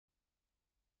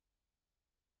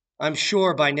I'm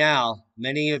sure by now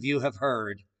many of you have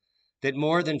heard that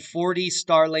more than 40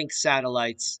 Starlink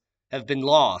satellites have been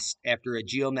lost after a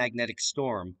geomagnetic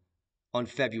storm on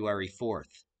February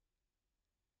 4th.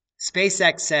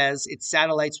 SpaceX says its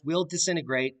satellites will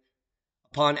disintegrate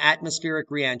upon atmospheric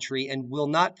reentry and will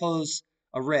not pose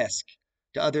a risk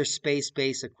to other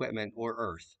space-based equipment or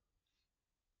Earth.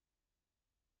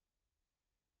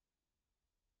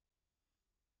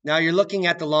 Now you're looking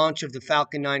at the launch of the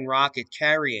Falcon 9 rocket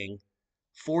carrying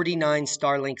 49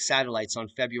 Starlink satellites on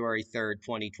February 3rd,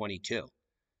 2022.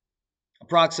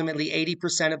 Approximately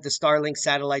 80% of the Starlink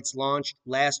satellites launched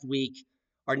last week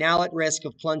are now at risk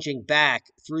of plunging back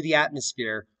through the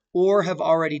atmosphere or have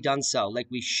already done so, like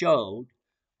we showed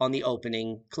on the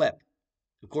opening clip,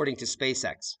 according to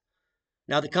SpaceX.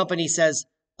 Now, the company says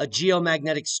a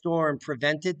geomagnetic storm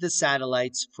prevented the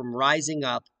satellites from rising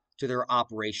up to their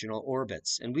operational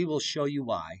orbits, and we will show you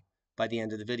why by the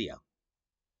end of the video.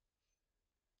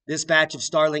 This batch of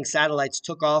Starlink satellites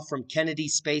took off from Kennedy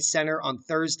Space Center on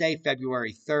Thursday,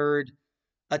 February 3rd,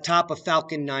 atop a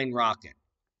Falcon 9 rocket.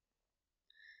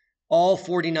 All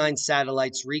 49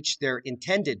 satellites reached their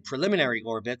intended preliminary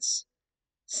orbits,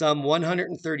 some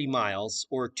 130 miles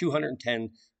or 210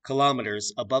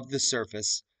 kilometers above the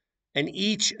surface, and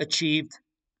each achieved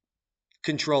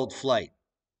controlled flight.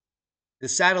 The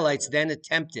satellites then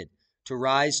attempted to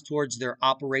rise towards their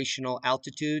operational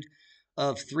altitude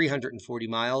of 340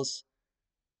 miles,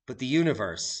 but the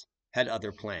universe had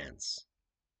other plans.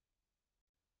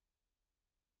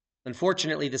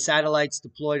 Unfortunately, the satellites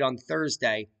deployed on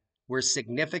Thursday were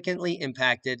significantly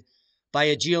impacted by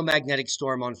a geomagnetic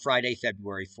storm on Friday,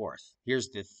 February 4th. Here's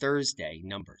the Thursday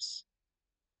numbers.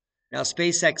 Now,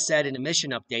 SpaceX said in a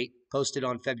mission update posted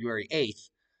on February 8th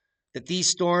that these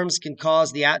storms can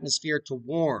cause the atmosphere to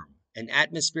warm and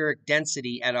atmospheric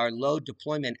density at our low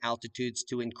deployment altitudes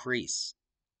to increase.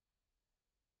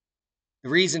 The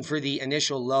reason for the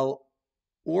initial low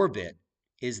orbit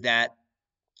is that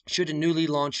should a newly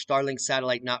launched Starlink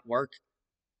satellite not work,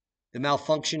 the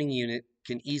malfunctioning unit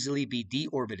can easily be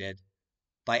deorbited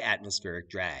by atmospheric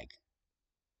drag.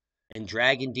 And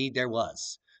drag indeed there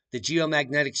was. The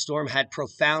geomagnetic storm had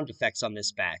profound effects on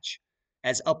this batch,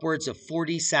 as upwards of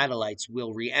 40 satellites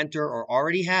will re-enter or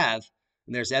already have,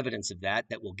 and there's evidence of that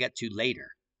we'll get to later.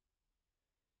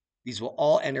 These will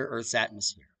all enter Earth's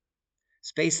atmosphere.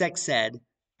 SpaceX said,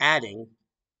 adding,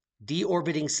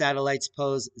 deorbiting satellites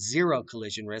pose zero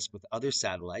collision risk with other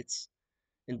satellites,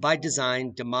 and by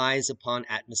design, demise upon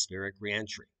atmospheric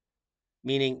reentry,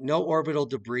 meaning no orbital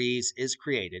debris is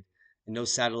created and no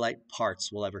satellite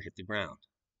parts will ever hit the ground.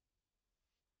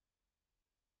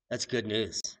 That's good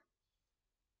news.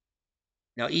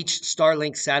 Now, each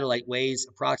Starlink satellite weighs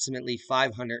approximately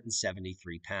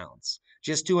 573 pounds,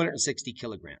 just 260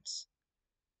 kilograms,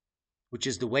 which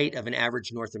is the weight of an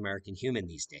average North American human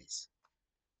these days.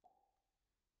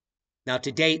 Now,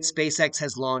 to date, SpaceX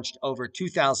has launched over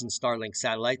 2,000 Starlink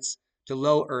satellites to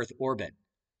low Earth orbit,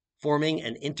 forming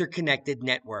an interconnected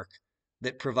network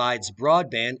that provides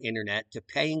broadband internet to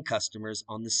paying customers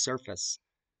on the surface,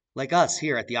 like us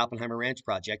here at the Oppenheimer Ranch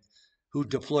Project, who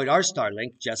deployed our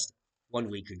Starlink just 1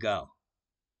 week ago.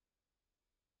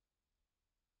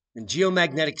 And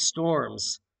geomagnetic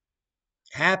storms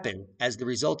happen as the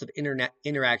result of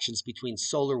interactions between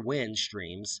solar wind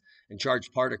streams and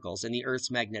charged particles and the Earth's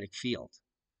magnetic field.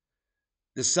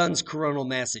 The sun's coronal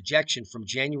mass ejection from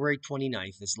January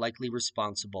 29th is likely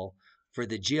responsible for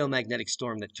the geomagnetic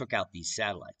storm that took out these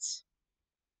satellites.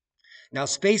 Now,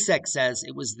 SpaceX says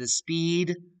it was the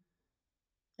speed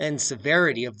and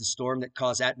severity of the storm that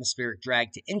caused atmospheric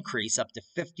drag to increase up to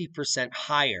 50%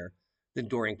 higher than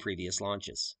during previous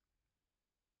launches.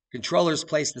 Controllers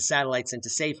placed the satellites into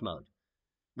safe mode,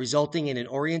 resulting in an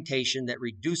orientation that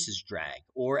reduces drag,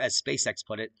 or as SpaceX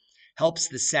put it, helps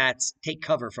the sats take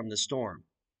cover from the storm.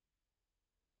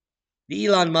 The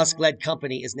Elon Musk-led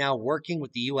company is now working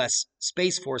with the U.S.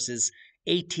 Space Force's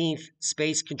 18th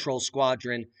Space Control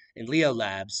Squadron and LEO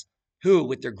Labs, who,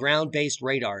 with their ground-based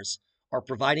radars, are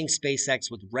providing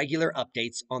SpaceX with regular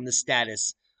updates on the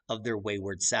status of their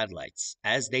wayward satellites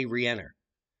as they re-enter.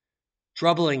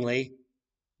 Troublingly,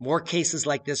 more cases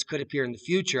like this could appear in the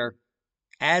future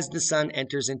as the sun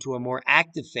enters into a more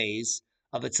active phase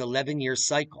of its 11-year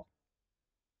cycle.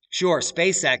 Sure,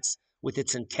 SpaceX, with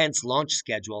its intense launch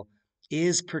schedule,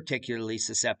 is particularly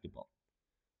susceptible,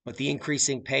 but the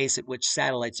increasing pace at which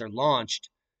satellites are launched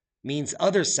means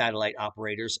other satellite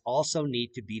operators also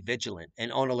need to be vigilant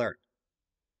and on alert.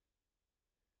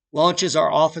 Launches are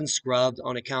often scrubbed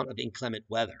on account of inclement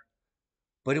weather,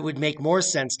 but it would make more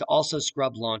sense to also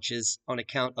scrub launches on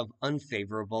account of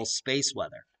unfavorable space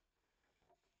weather.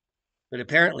 But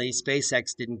apparently,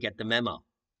 SpaceX didn't get the memo.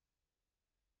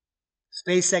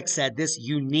 SpaceX said this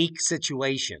unique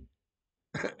situation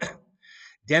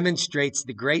demonstrates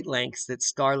the great lengths that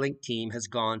Starlink team has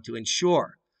gone to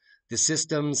ensure the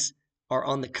systems are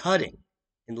on the cutting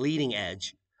and leading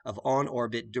edge of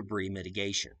on-orbit debris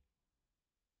mitigation.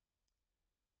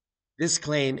 This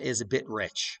claim is a bit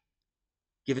rich,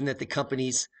 given that the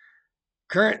company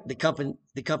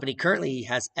currently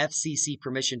has FCC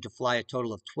permission to fly a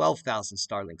total of 12,000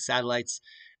 Starlink satellites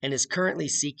and is currently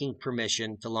seeking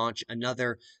permission to launch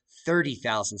another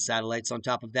 30,000 satellites on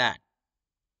top of that.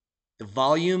 The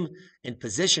volume and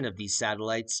position of these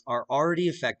satellites are already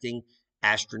affecting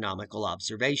astronomical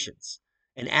observations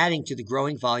and adding to the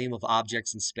growing volume of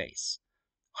objects in space,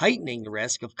 heightening the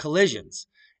risk of collisions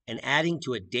and adding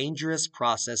to a dangerous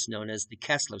process known as the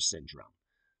Kessler syndrome,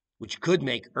 which could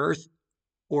make Earth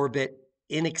orbit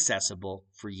inaccessible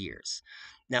for years.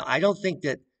 Now, I don't think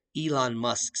that Elon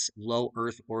Musk's low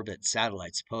Earth orbit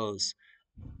satellites pose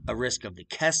a risk of the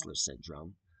Kessler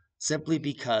syndrome, simply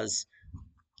because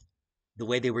the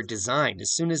way they were designed,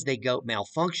 as soon as they go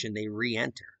malfunction, they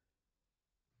re-enter.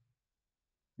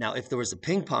 Now, if there was a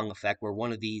ping pong effect where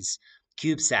one of these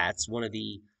CubeSats, one of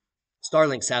the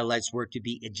Starlink satellites were to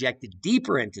be ejected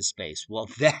deeper into space, well,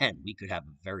 then we could have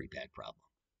a very bad problem.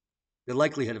 The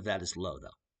likelihood of that is low, though.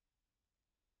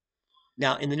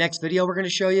 Now, in the next video we're going to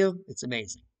show you, it's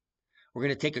amazing. We're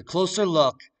going to take a closer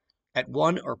look at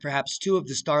one or perhaps two of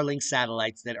the Starlink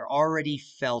satellites that are already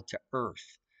fell to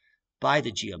Earth by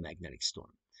the geomagnetic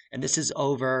storm. And this is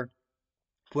over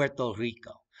Puerto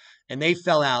Rico. And they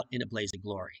fell out in a blaze of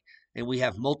glory. And we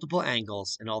have multiple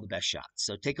angles and all the best shots.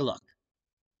 So take a look.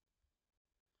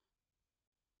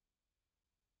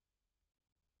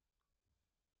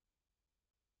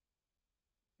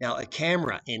 Now, a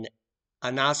camera in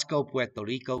Anasco, Puerto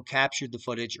Rico captured the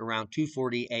footage around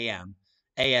 2:40 a.m.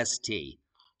 AST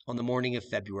on the morning of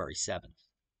February 7th.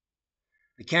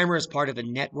 The camera is part of a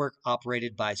network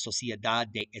operated by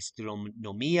Sociedad de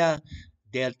Astronomía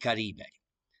del Caribe,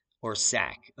 or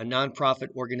SAC, a nonprofit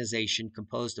organization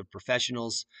composed of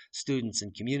professionals, students,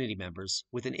 and community members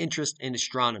with an interest in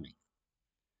astronomy.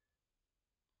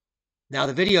 Now,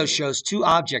 the video shows two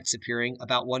objects appearing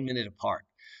about 1 minute apart,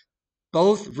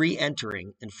 both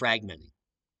re-entering and fragmenting.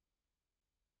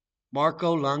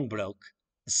 Marco Langbroek,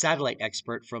 a satellite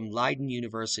expert from Leiden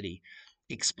University,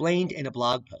 explained in a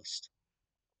blog post.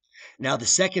 Now, the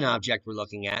second object we're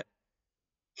looking at,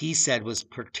 he said, was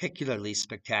particularly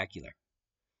spectacular,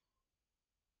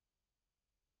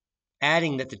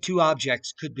 adding that the two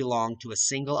objects could belong to a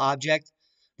single object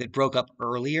that broke up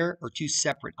earlier or two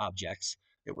separate objects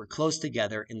that were close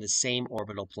together in the same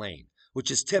orbital plane,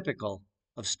 which is typical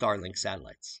of Starlink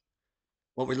satellites.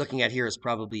 What we're looking at here is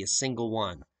probably a single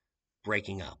one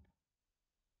breaking up.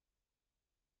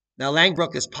 Now,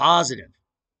 Langbroek is positive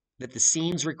that the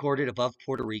scenes recorded above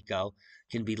Puerto Rico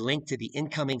can be linked to the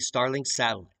incoming Starlink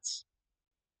satellites.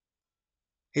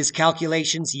 His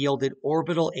calculations yielded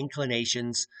orbital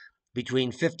inclinations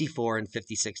between 54 and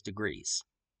 56 degrees.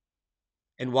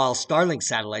 And while Starlink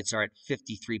satellites are at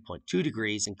 53.2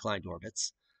 degrees inclined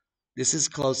orbits, this is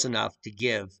close enough to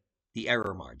give the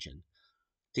error margin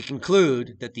to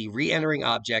conclude that the re-entering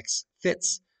objects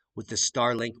fits with the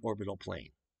Starlink orbital plane.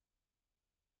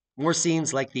 More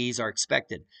scenes like these are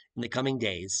expected in the coming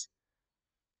days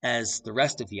as the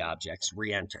rest of the objects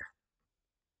re-enter.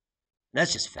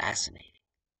 That's just fascinating.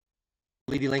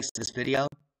 I'll leave you links to this video.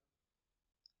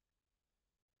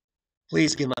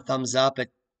 Please give him a thumbs up at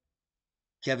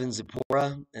Kevin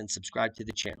Zipporah and subscribe to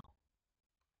the channel.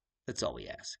 That's all we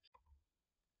ask.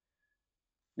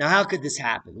 Now, how could this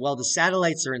happen? Well, the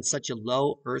satellites are in such a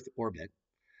low Earth orbit,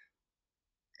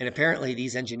 and apparently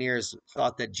these engineers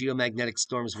thought that geomagnetic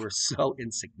storms were so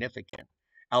insignificant,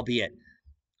 albeit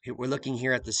we're looking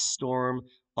here at the storm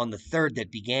on the 3rd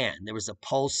that began. There was a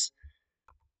pulse,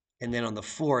 and then on the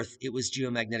 4th, it was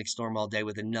geomagnetic storm all day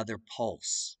with another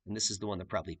pulse. And this is the one that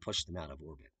probably pushed them out of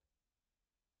orbit.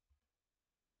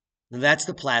 Now, that's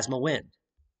the plasma wind,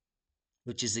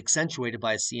 which is accentuated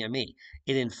by a CME.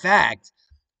 It, in fact,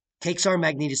 takes our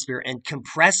magnetosphere and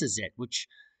compresses it, which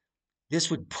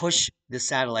this would push the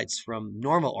satellites from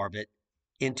normal orbit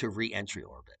into re-entry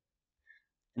orbit.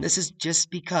 And this is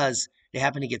just because they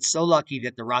happen to get so lucky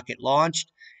that the rocket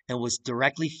launched and was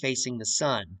directly facing the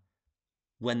sun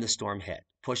when the storm hit,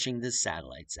 pushing the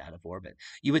satellites out of orbit.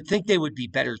 You would think they would be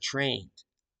better trained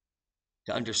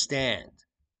to understand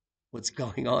what's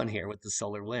going on here with the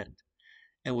solar wind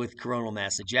and with coronal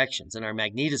mass ejections in our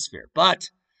magnetosphere. But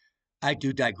I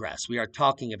do digress. We are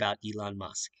talking about Elon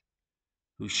Musk,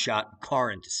 who shot a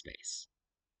car into space.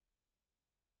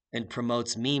 and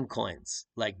promotes meme coins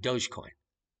like Dogecoin.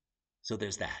 So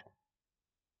there's that.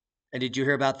 And did you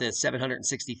hear about the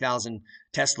 760,000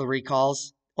 Tesla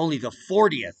recalls? Only the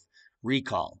 40th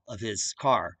recall of his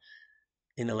car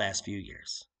in the last few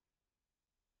years.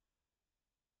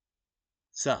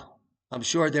 So I'm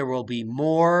sure there will be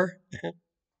more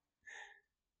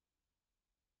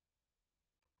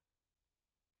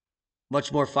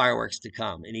much more fireworks to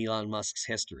come in Elon Musk's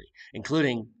history,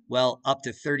 including, well, up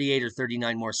to 38 or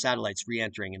 39 more satellites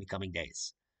re-entering in the coming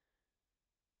days.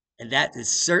 And that is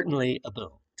certainly a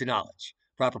boon to knowledge.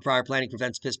 Proper prior planning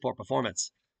prevents piss poor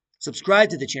performance. Subscribe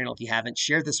to the channel if you haven't.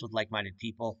 Share this with like-minded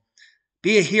people.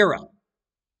 Be a hero.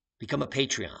 Become a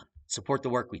Patreon. Support the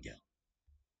work we do.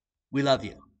 We love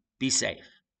you. Be safe.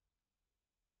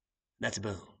 That's a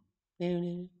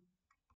boon.